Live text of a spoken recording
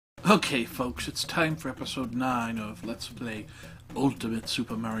Okay, folks, it's time for episode 9 of Let's Play Ultimate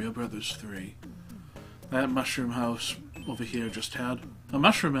Super Mario Bros. 3. That mushroom house over here just had a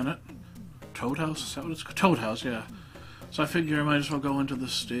mushroom in it. Toad house? Is that what it's called? Toad house, yeah. So I figure I might as well go into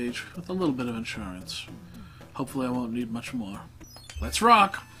this stage with a little bit of insurance. Hopefully I won't need much more. Let's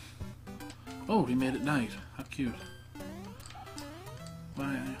rock! Oh, he made it night. How cute.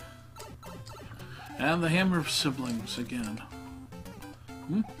 Bye. And the Hammer siblings again.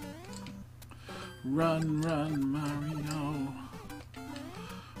 Run, run, Mario.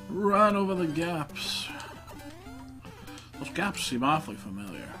 Run over the gaps. Those gaps seem awfully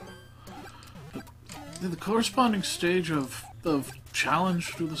familiar. Did the corresponding stage of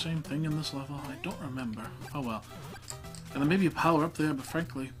challenge do the same thing in this level? I don't remember. Oh well. And then maybe a power up there, but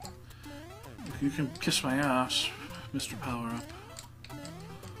frankly, you can kiss my ass, Mr. Power Up.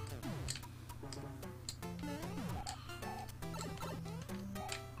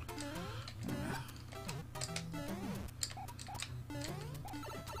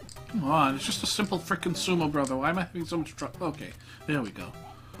 Come on, it's just a simple frickin' sumo, brother. Why am I having so much trouble? Okay, there we go.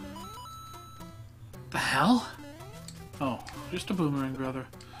 The hell? Oh, just a boomerang, brother.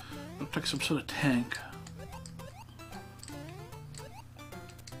 Looked like some sort of tank.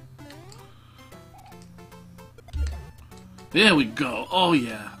 There we go. Oh,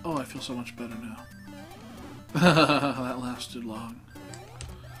 yeah. Oh, I feel so much better now. That lasted long.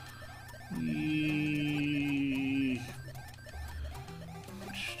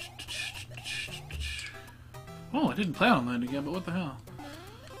 Oh, I didn't plan on landing again, but what the hell?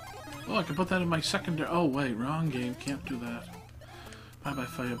 Oh, I can put that in my secondary... Oh, wait, wrong game. Can't do that. Bye-bye,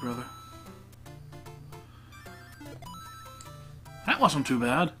 fire, brother. That wasn't too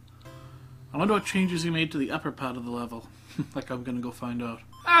bad. I wonder what changes he made to the upper part of the level. Like I'm gonna go find out.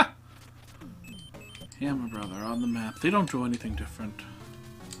 Ah! Hammer brother on the map. They don't do anything different.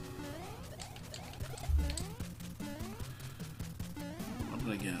 What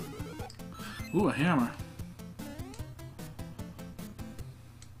did I get? Ooh, a hammer.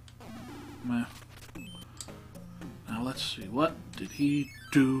 Meh. Now let's see. What did he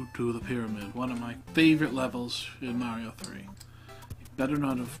do to the pyramid? One of my favorite levels in Mario 3. He better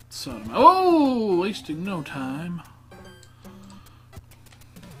not have sought him. Oh! Wasting no time.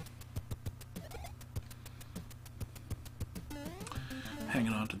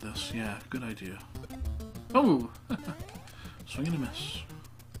 Hanging on to this. Yeah, good idea. Oh! Swing and a miss.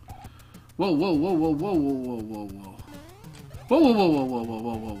 Whoa, whoa, whoa, whoa, whoa, whoa, whoa, whoa, whoa. Whoa, whoa, whoa, whoa, whoa, whoa,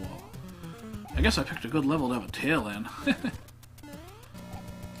 whoa, whoa, whoa. I guess I picked a good level to have a tail in.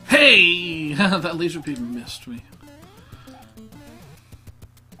 Hey! That laser beam missed me.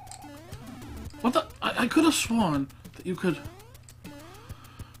 What the? I could have sworn that you could...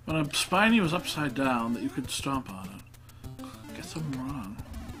 When a Spiny was upside down, that you could stomp on it. I guess I'm wrong.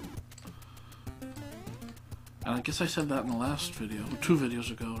 And I guess I said that in the last video, or 2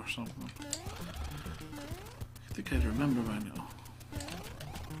 videos ago or something. I think I'd remember by now.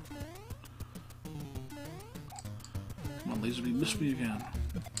 Come on, laser beam, miss me again.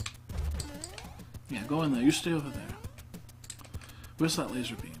 Yeah, go in there. You stay over there. Where's that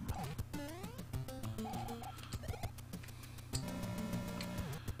laser beam?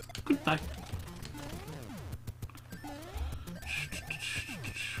 Goodbye.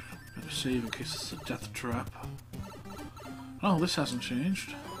 Better save in case it's a death trap. Oh, this hasn't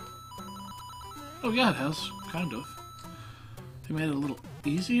changed. Oh yeah, it has. Kind of. They made it a little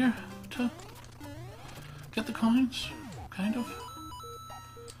easier to get the coins. Kind of.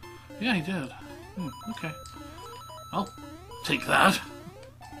 Yeah, he did. Okay. I'll take that.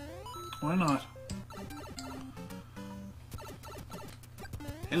 Why not?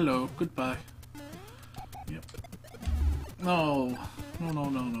 Hello. Goodbye. Yep. No. No, no,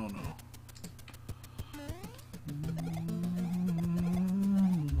 no, no, no.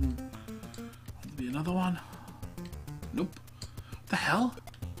 Be another one? Nope. What the hell?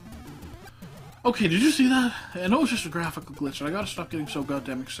 Okay, did you see that? I know it's just a graphical glitch, and I gotta stop getting so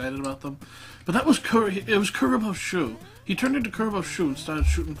goddamn excited about them. But that was it was Kuribo's shoe. He turned into Kuribo's shoe and started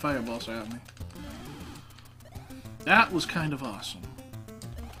shooting fireballs at me. That was kind of awesome.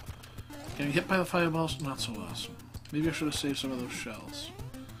 Getting hit by the fireballs, not so awesome. Maybe I should have saved some of those shells.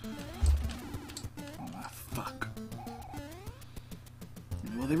 Ah, fuck.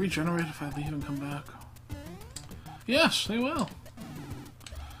 Will they regenerate if I leave and come back? Yes, they will.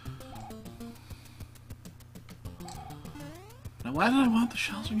 Now, why did I want the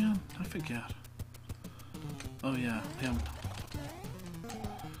shells again? I forget. Oh yeah, him.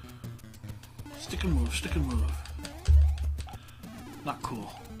 Stick and move, stick and move. Not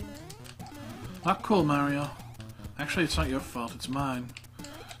cool. Not cool, Mario. Actually, it's not your fault, it's mine.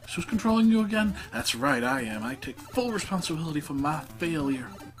 So who's controlling you again? That's right, I am. I take full responsibility for my failure.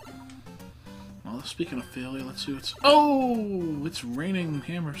 Well, speaking of failure, let's see what's... Oh! It's raining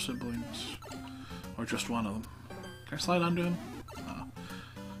hammer siblings. Or just one of them. Can I slide under him? Oh,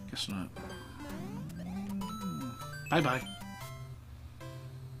 guess not. Bye-bye.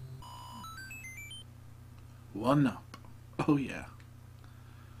 One up. Oh, yeah.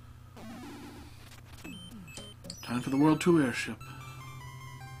 Time for the World 2 airship.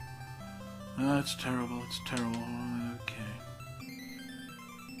 It's terrible, it's terrible. Okay.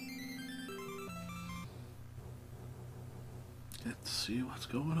 Let's see what's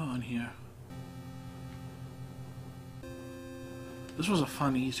going on here. This was a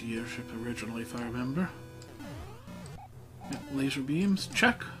fun, easy airship originally, if I remember. Yeah, laser beams,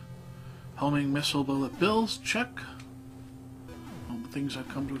 check. Homing missile bullet bills, check. All the things I've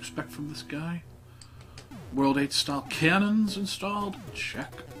come to expect from this guy. World 8 style cannons installed,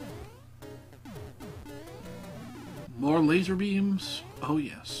 check. More laser beams, oh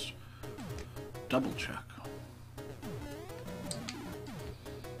yes. Double check.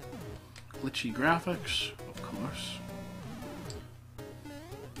 Glitchy graphics, of course.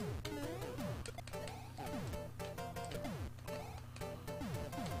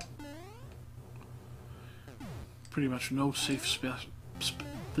 Pretty much no safe space.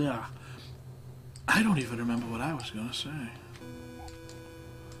 Yeah. I don't even remember what I was going to say.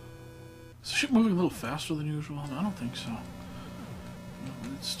 Is the ship moving a little faster than usual? No, I don't think so.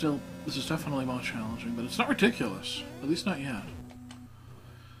 It's still... This is definitely more challenging, but it's not ridiculous. At least not yet.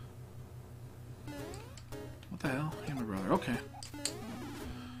 What the hell? Hammer brother. Okay.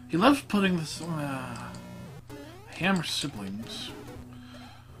 He loves putting this... hammer siblings,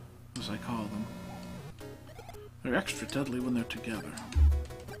 as I call them. They're extra deadly when they're together.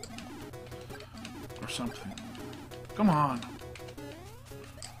 Or something. Come on.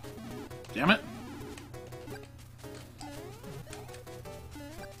 Damn it.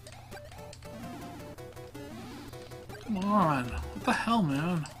 Come on. What the hell,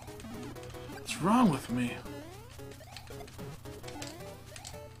 man? What's wrong with me?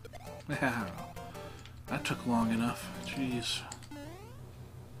 Yeah. That took long enough. Jeez.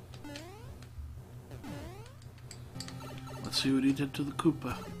 Let's see what he did to the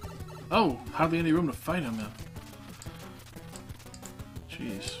Koopa. Oh, hardly any room to fight him in.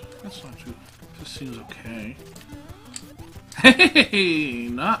 Jeez, that's not too... This seems okay. Hey,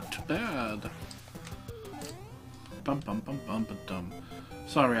 not bad. Bum bum bum bum bum dum.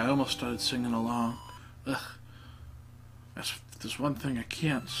 Sorry, I almost started singing along. Ugh. If there's one thing I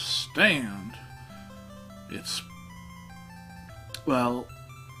can't stand, it's... well,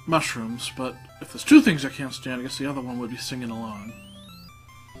 mushrooms, but if there's two things I can't stand, I guess the other one would be singing along.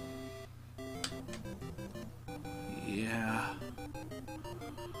 Yeah.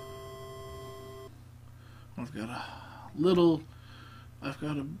 I've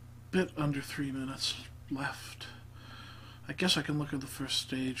got a bit under 3 minutes left. I guess I can look at the first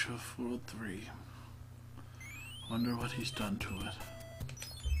stage of World 3. Wonder what he's done to it.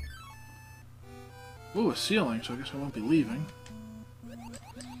 Ooh, a ceiling, so I guess I won't be leaving.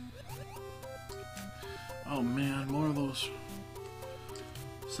 Oh man, more of those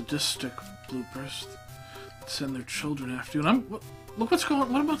sadistic bloopers that send their children after you. And look what's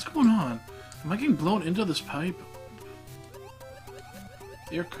going on. Am I getting blown into this pipe?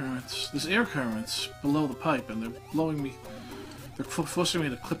 Air currents. There's air currents below the pipe, and they're blowing me. They're forcing me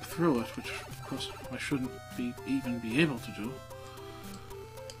to clip through it, which of course I shouldn't even be able to do.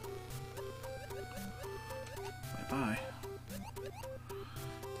 Bye bye.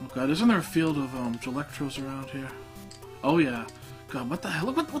 Oh god, isn't there a field of Electros around here? Oh yeah. God, what the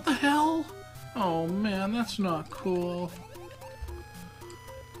hell? What the hell? Oh man, that's not cool.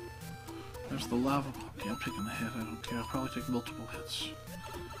 There's the lava. Okay, I'm taking the hit. I don't care. I'll probably take multiple hits.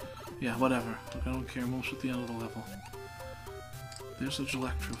 Yeah, whatever. Look, I don't care. I'm almost at the end of the level. There's a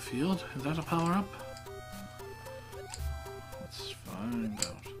Electro field. Is that a power-up? Let's find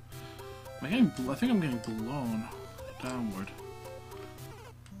out. Am I getting... I think I'm getting blown downward.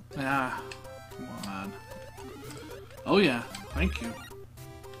 Ah, come on. Oh yeah, thank you.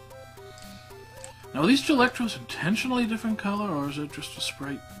 Now, are these Electros intentionally different color, or is it just a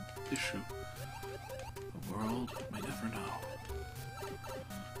sprite issue? The world may never know.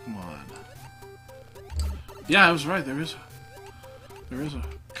 Come on. Yeah, I was right. There is a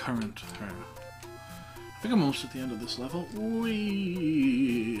current. I think I'm almost at the end of this level.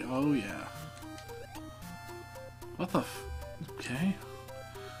 Whee! Oh yeah. What the f... Okay.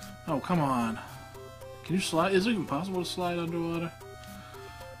 Oh, come on. Can you slide? Is it even possible to slide underwater?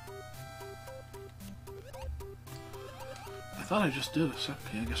 thought I just did a set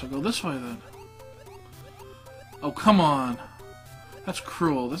P. I guess I'll go this way then. Oh, come on. That's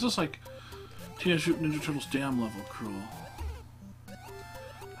cruel. This is like Teenage Mutant Ninja Turtles Dam level cruel.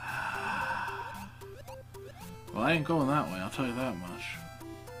 Well, I ain't going that way, I'll tell you that much.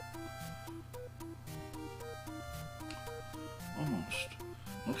 Almost.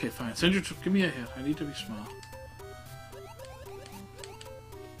 Okay, fine. Send your... Give me a hit. I need to be small.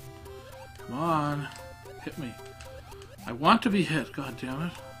 Come on. Hit me. I want to be hit, god damn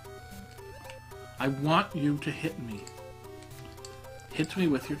it. I want you to hit me. Hit me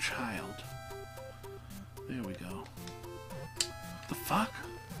with your child. There we go. The fuck?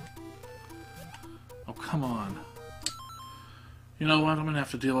 Oh, come on. You know what? I'm gonna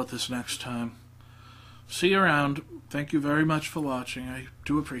have to deal with this next time. See you around. Thank you very much for watching. I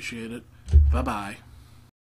do appreciate it. Bye-bye.